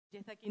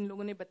जैसा कि इन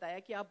लोगों ने बताया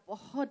कि आप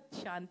बहुत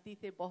शांति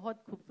से,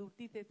 बहुत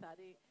खूबसूरती से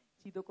सारे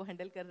चीज़ों को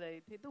हैंडल कर रहे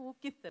थे, तो वो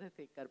किस तरह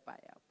से कर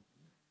पाए आप?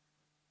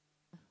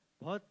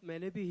 बहुत,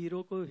 मैंने भी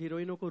हीरो को,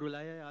 हीरोइनों को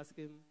रुलाया है, आज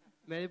के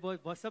मैंने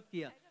बहुत बहुत सब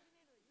किया।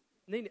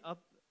 नहीं,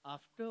 अब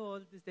after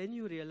all this then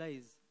you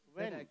realise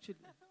When?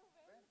 Actually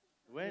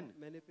When?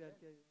 मैंने प्यार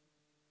किया,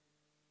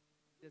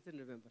 doesn't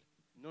remember.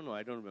 No,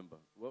 I don't remember.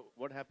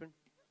 What happened?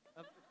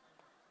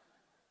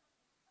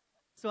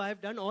 So I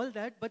have done all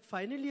that, but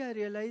finally I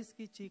realized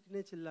कि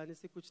चीखने चिल्लाने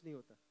से कुछ नहीं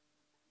होता.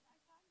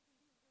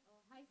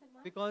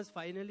 Because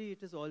finally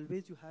it is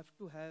always you have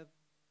to have.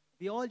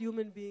 We all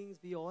human beings.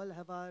 We all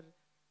have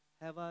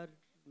our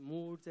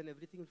moods and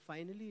everything.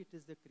 Finally, it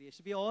is the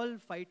creation. We all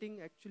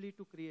fighting actually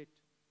to create.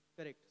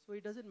 Correct. So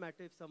it doesn't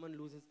matter if someone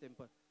loses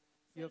temper.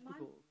 You have to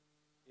go.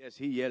 Yes,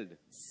 he yelled.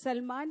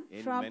 Salman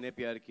In from... मैंने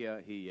प्यार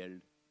किया, he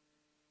yelled.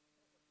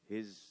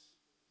 His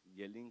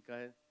yelling का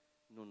है,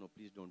 no,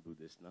 please don't do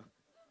this now.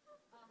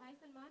 Hi,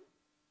 Salman.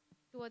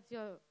 Towards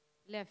your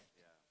left.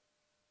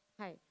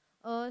 Yeah.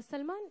 Hi.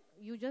 Salman,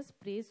 you just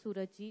praised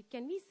Surajji.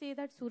 Can we say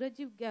that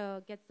Surajji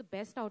gets the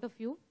best out of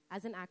you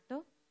as an actor?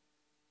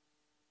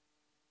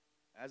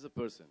 As a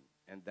person,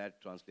 and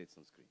that translates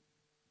on screen.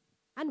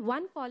 And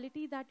one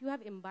quality that you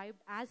have imbibed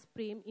as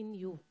Prem in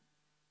you.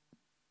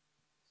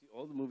 See,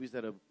 all the movies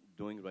that are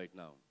doing right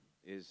now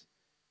is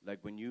like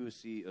when you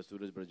see a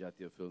Suraj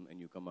Barjatya film and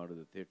you come out of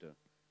the theater,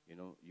 you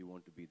know, you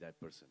want to be that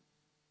person.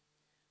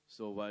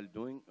 So while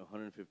doing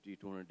 150,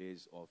 200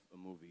 days of a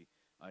movie,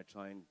 I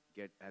try and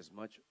get as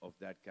much of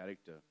that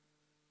character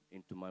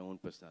into my own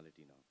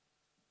personality now.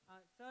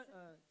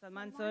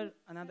 Salman sir,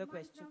 another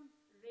question. From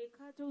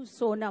Rekha to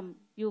Sonam,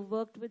 you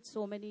worked with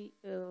so many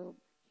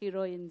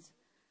heroines.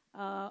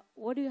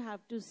 What do you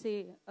have to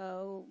say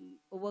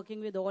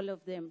working with all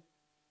of them?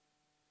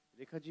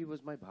 Rekha ji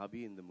was my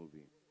bhabhi in the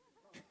movie.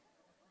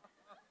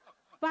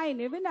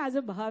 Fine, even as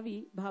a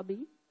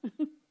bhabhi.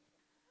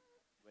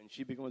 When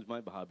she becomes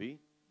my bhabhi,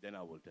 then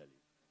I will tell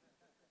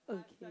you.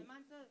 Okay.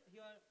 Salman sir,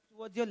 here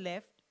towards your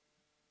left.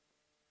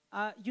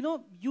 You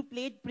know, you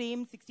played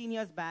Prem 16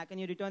 years back and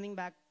you're returning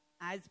back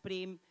as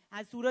Prem,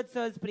 as Suraj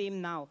sir's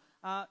Prem now.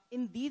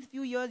 In these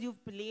few years,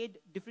 you've played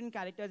different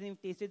characters and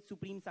you've tasted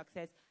supreme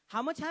success.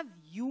 How much have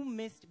you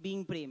missed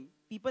being Prem?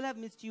 People have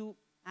missed you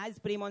as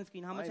Prem on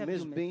screen. How much have you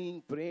missed? I missed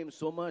being Prem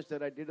so much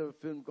that I did a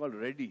film called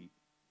Ready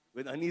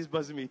with Anis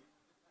Bazmi.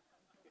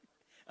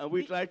 And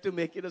we tried to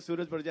make it a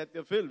Suraj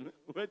Barjatya film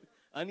with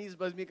Anis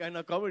Bazmi kind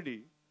of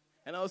comedy.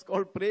 And I was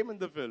called Prem in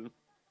the film.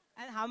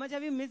 And how much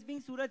have you missed being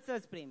Suraj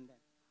sir's Prem then?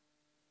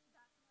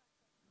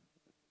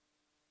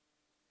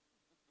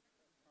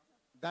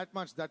 That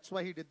much. That's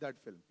why he did that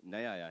film.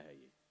 Naya aaya hai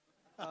ye.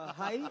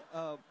 Hi.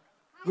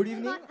 Good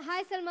evening.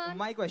 Hi, Salman.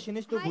 My question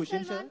is to Hi,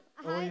 Bhushan Salman.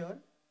 sir. Over Hi. here.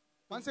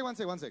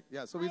 One sec.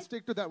 Yeah, so we'll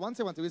stick to that. One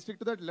sec. We'll stick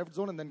to that left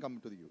zone and then come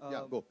to you.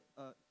 Yeah, go.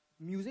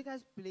 Music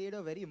has played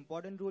a very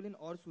important role in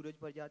all Suraj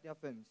Barjatya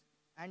films.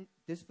 And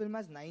this film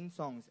has 9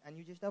 songs and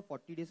you just have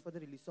 40 days for the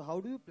release. So how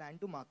do you plan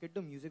to market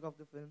the music of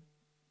the film?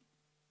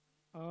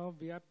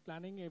 We are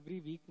planning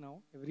every week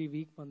now. Every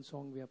week one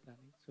song we are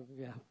planning. So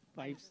we have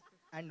 5.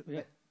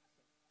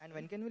 And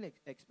when can we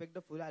expect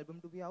the full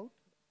album to be out?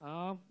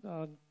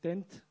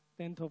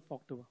 10th of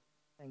October.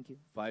 Thank you.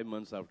 5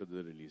 months after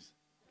the release.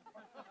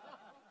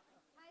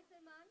 Hi,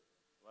 Salman.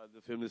 While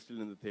the film is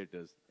still in the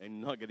theaters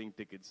and not getting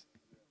tickets.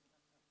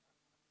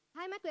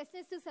 Hi, my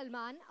question is to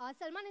Salman.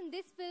 Salman, in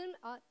this film,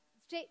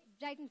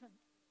 right in front.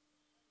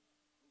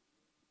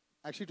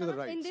 Actually, to the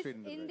right.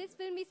 In this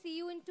film, we see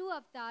you in 2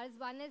 avatars.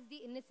 One is the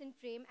innocent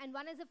Prem, and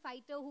one is a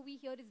fighter who we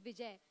hear is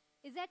Vijay.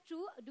 Is that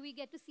true? Do we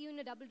get to see you in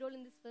a double role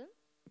in this film?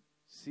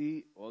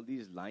 See, all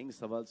these lying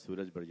sawal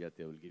Suraj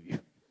Barjatya will give you.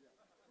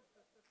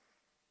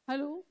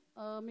 Hello,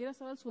 मेरा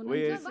सवाल Sonam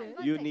Wait, जी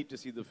से. you need to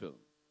see the film.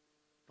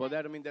 For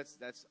that, I mean,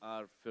 that's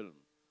our film.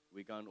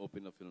 We can't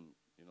open a film.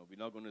 You know, we're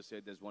not going to say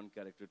there's 1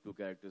 character, 2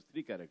 characters,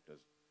 3 characters.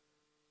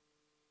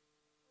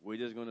 We're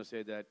just going to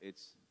say that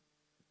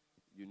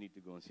you need to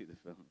go and see the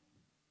film.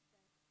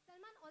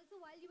 Salman, also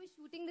while you were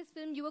shooting this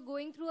film, you were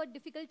going through a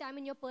difficult time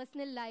in your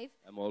personal life.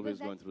 I'm always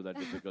going through that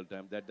difficult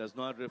time. That does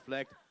not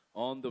reflect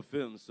on the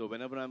film. So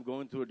whenever I'm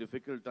going through a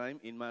difficult time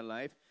in my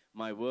life,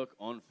 my work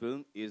on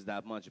film is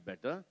that much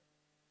better.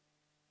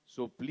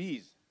 So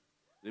please,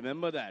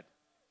 remember that.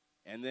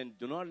 And then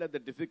do not let the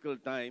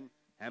difficult time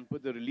hamper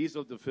the release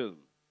of the film.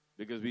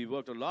 Because we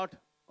worked a lot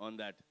on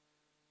that,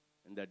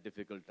 in that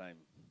difficult time,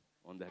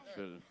 on that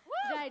film.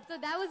 Right, so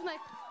that was my...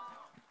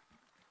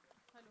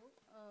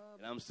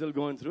 And I'm still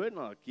going through it,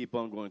 and I'll keep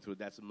on going through it.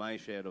 That's my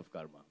share of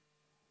karma.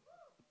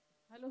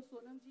 Hello,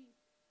 Sonam ji.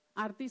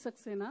 आरती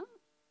सक्सेना.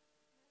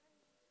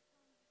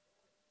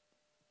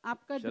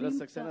 आपका Sharad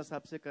Saxena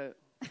साहब से का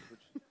कुछ.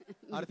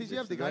 आरती जी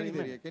आप दिखाई नहीं दे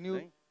रही है. Can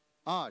you?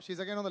 She's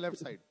again on the left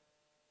side.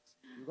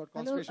 You got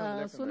concentration on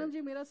the left. Sonam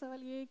जी, मेरा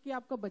सवाल ये है कि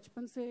आपका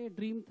बचपन से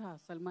ड्रीम था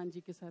सलमान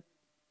जी के साथ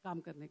काम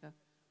करने का.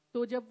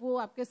 तो जब वो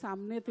आपके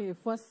सामने थे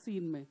फर्स्ट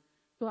सीन में,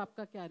 तो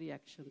आपका क्या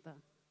रिएक्शन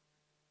था?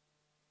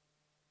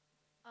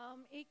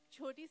 एक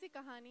छोटी सी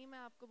कहानी मैं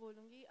आपको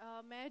बोलूँगी.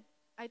 मैं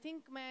आई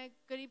थिंक मैं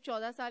करीब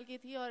 14 साल की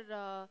थी और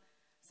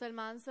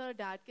सलमान सर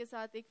डैड के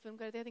साथ एक फिल्म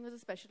करते थे. I think was a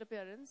special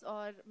appearance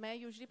और मैं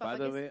यूजुअली बाय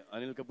पापा द वे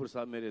अनिल कपूर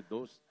साहब मेरे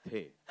दोस्त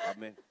थे, अब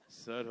मैं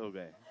सर हो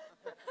गए.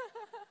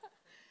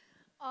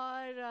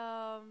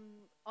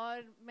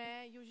 और मैं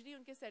यूजुअली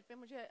उनके सेट पे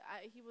मुझे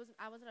आई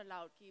वाजंट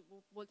अलाउड कि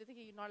वो बोलते थे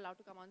कि you not allowed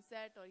to come on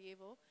set और ये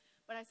वो.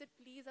 बट आई सेड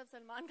प्लीज अब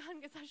सलमान खान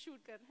के साथ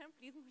शूट कर रहे हैं,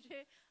 प्लीज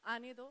मुझे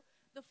आने दो.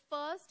 The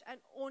first and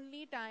only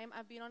time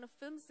I've been on a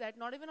film set,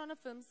 not even on a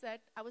film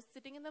set, I was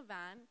sitting in the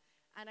van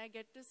and I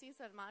get to see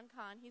Salman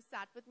Khan. He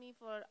sat with me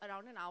for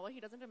around an hour.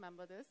 He doesn't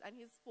remember this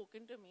and he's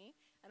spoken to me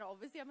and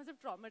obviously I must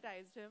have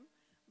traumatized him.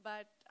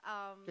 But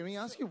can we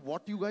ask you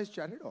what you guys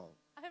chatted on?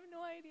 I have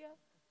no idea.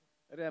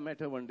 I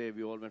met her one day.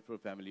 We all went for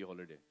a family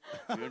holiday.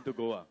 We went to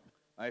Goa.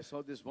 I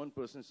saw this one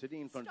person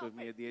sitting in front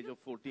of me at the age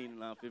of 14,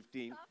 now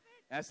 15,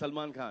 as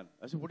Salman Khan.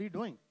 I said, what are you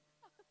doing?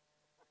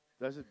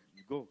 So I said,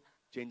 go,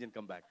 change and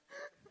come back.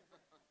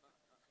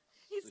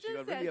 He still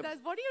says that.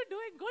 What are you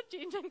doing? Go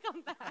change and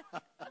come back.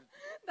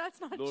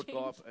 That's not Low change.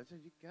 top. I said,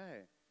 ये क्या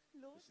है? I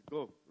said,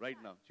 go, right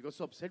now. She got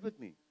so upset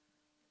with me.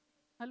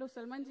 Hello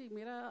Salman जी,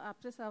 मेरा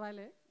आपसे सवाल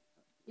है.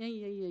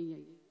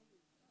 यही.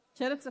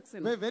 शरद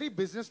Saxena. We're very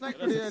businesslike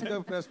today at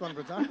the press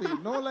conference, aren't we?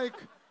 No, like,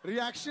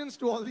 reactions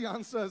to all the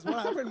answers. What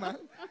happened, man?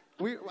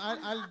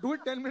 I'll do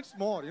it 10 minutes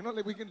more. You know,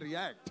 like, we can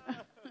react.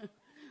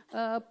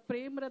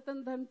 Prem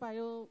Ratan Dhan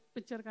पायो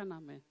picture का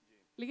नाम है,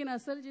 लेकिन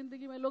असल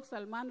जिंदगी में लोग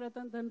सलमान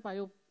रतन धन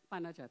पायो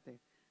पाना चाहते हैं.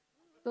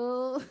 तो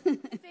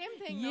Same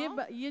thing,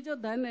 no? ये जो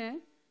धन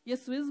है ये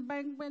स्विस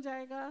बैंक में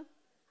जाएगा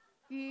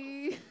कि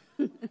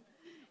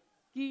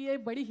कि ये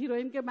बड़ी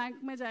हीरोइन के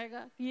बैंक में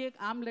जाएगा कि ये एक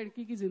आम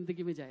लड़की की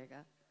जिंदगी में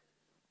जाएगा?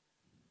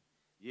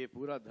 ये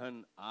पूरा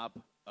धन आप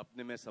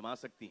अपने में समा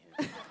सकती हैं.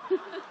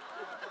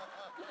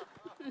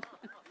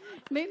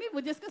 नहीं,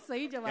 मुझे इसका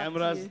सही जवाब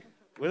कैमरास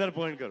उधर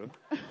पॉइंट करो,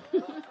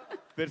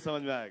 फिर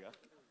समझ में आएगा.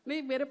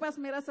 नहीं, मेरे पास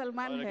मेरा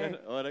सलमान है.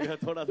 और अगर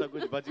थोड़ा सा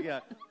कुछ बच गया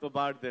तो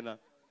बांट देना.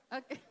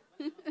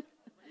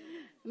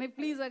 नहीं,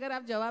 प्लीज अगर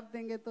आप जवाब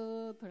देंगे तो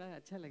थोड़ा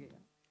अच्छा लगेगा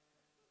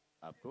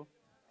आपको.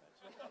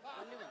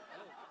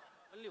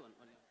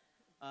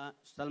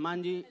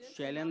 सलमान जी,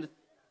 शैलेंद्र.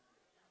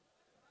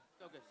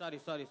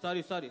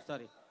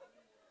 सॉरी.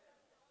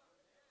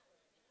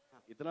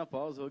 इतना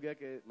पॉज हो गया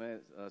कि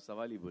मैं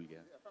सवाल ही भूल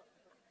गया.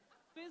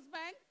 स्विस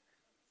बैंक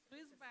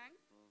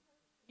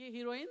ये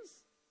हीरोइंस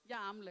या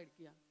आम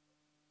लड़कियां,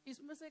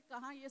 इसमें से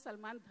कहाँ ये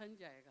सलमान धन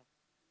जाएगा?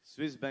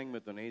 स्विस बैंक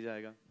में तो नहीं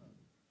जाएगा.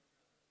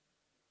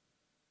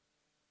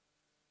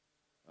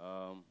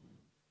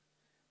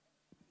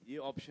 ये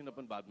ऑप्शन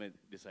अपन बाद में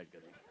डिसाइड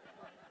करेंगे.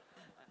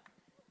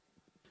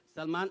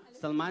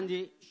 सलमान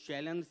जी,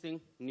 शैलेंद्र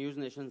सिंह, न्यूज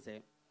नेशन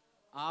से.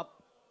 आप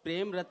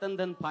प्रेम रतन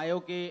धन पायो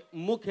के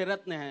मुख्य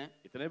रत्न हैं.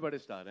 इतने बड़े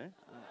स्टार हैं.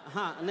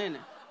 हाँ,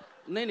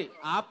 नहीं,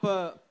 आप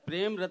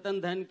प्रेम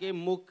रतन धन के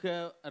मुख्य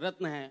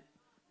रत्न हैं.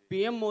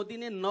 पीएम मोदी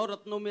ने 9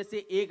 रत्नों में से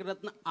एक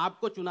रत्न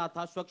आपको चुना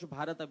था स्वच्छ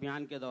भारत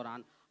अभियान के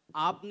दौरान.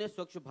 आपने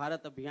स्वच्छ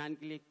भारत अभियान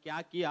के लिए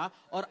क्या किया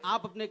और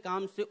आप अपने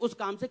उस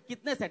काम से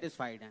कितने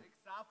सेटिस्फाइड हैं?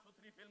 साफ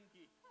सुथरी फिल्म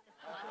की.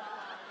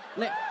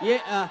 नहीं, ये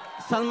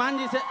सलमान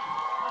जी से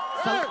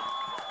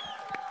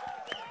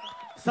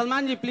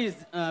सलमान जी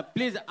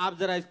प्लीज आप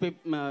जरा इस पे.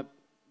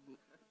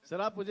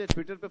 सर, आप मुझे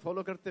ट्विटर पे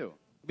फॉलो करते हो?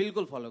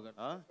 बिल्कुल फॉलो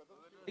करता हूं.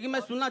 लेकिन मैं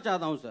सुनना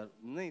चाहता हूं सर.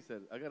 नहीं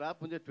सर, अगर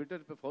आप मुझे ट्विटर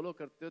पे फॉलो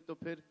करते हो तो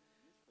फिर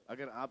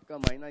अगर आपका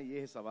मायना ये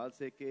है सवाल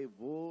से कि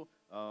वो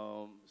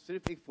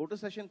सिर्फ एक फोटो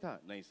सेशन था,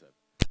 नहीं सर.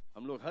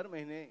 हम लोग हर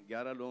महीने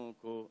 11 लोगों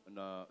को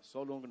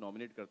 100 लोगों को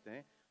नॉमिनेट करते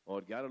हैं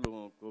और 11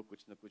 लोगों को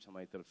कुछ न कुछ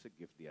हमारी तरफ से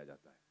गिफ्ट दिया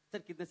जाता है. सर,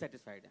 कितने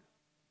सेटिस्फाइड हैं?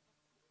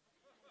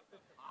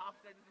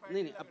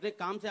 नहीं, अपने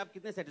काम से आप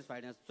कितने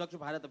सेटिस्फाइड हैं स्वच्छ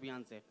भारत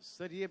अभियान से?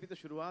 सर, ये अभी तो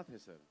शुरुआत है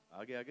सर.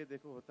 आगे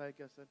देखो होता है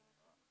क्या sir.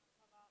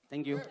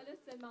 Thank you. Hello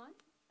Salman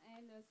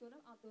and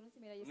Sonam, आप दोनों से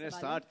मेरा ये हमने सवाल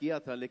स्टार्ट किया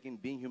था, लेकिन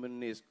बीइंग ह्यूमन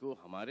ने इसको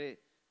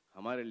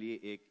हमारे लिए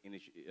एक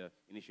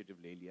इनिशिएटिव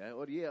ले लिया है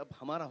और ये अब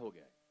हमारा हो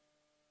गया है.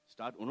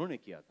 स्टार्ट उन्होंने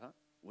किया था,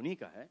 उन्हीं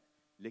का है,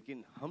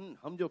 लेकिन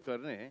हम जो कर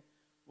रहे हैं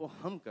वो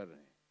हम कर रहे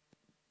हैं.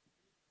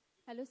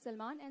 हेलो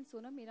सलमान एंड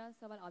सोनम, मेरा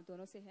सवाल आप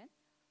दोनों से है.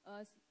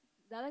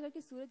 ज़्यादा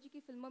करके सूरज जी की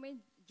फिल्मों में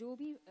जो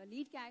भी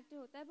लीड कैरेक्टर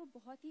होता है वो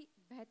बहुत ही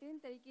बेहतरीन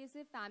तरीके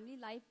से फैमिली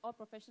लाइफ और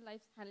प्रोफेशनल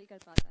लाइफ हैंडल कर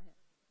पाता है.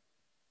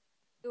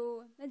 तो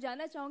मैं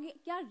जानना चाहूँगी,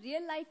 क्या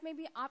रियल लाइफ में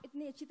भी आप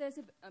इतनी अच्छी तरह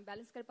से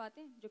बैलेंस कर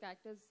पाते हैं जो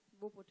कैरेक्टर्स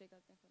वो पोर्ट्रे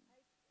करते हैं फिल्म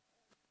में?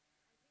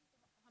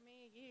 हमें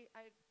ये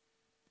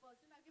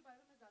पर्सनल लाइफ के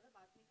बारे में मैं ज़्यादा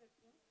बात नहीं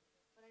करती हूँ,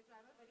 but I try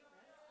my very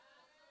best.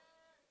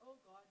 Oh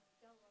God,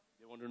 क्या हुआ?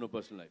 They want to know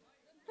personal life.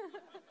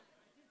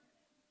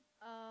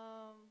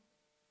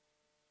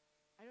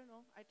 I don't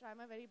know. I try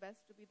my very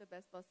best to be the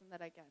best person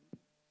that I can.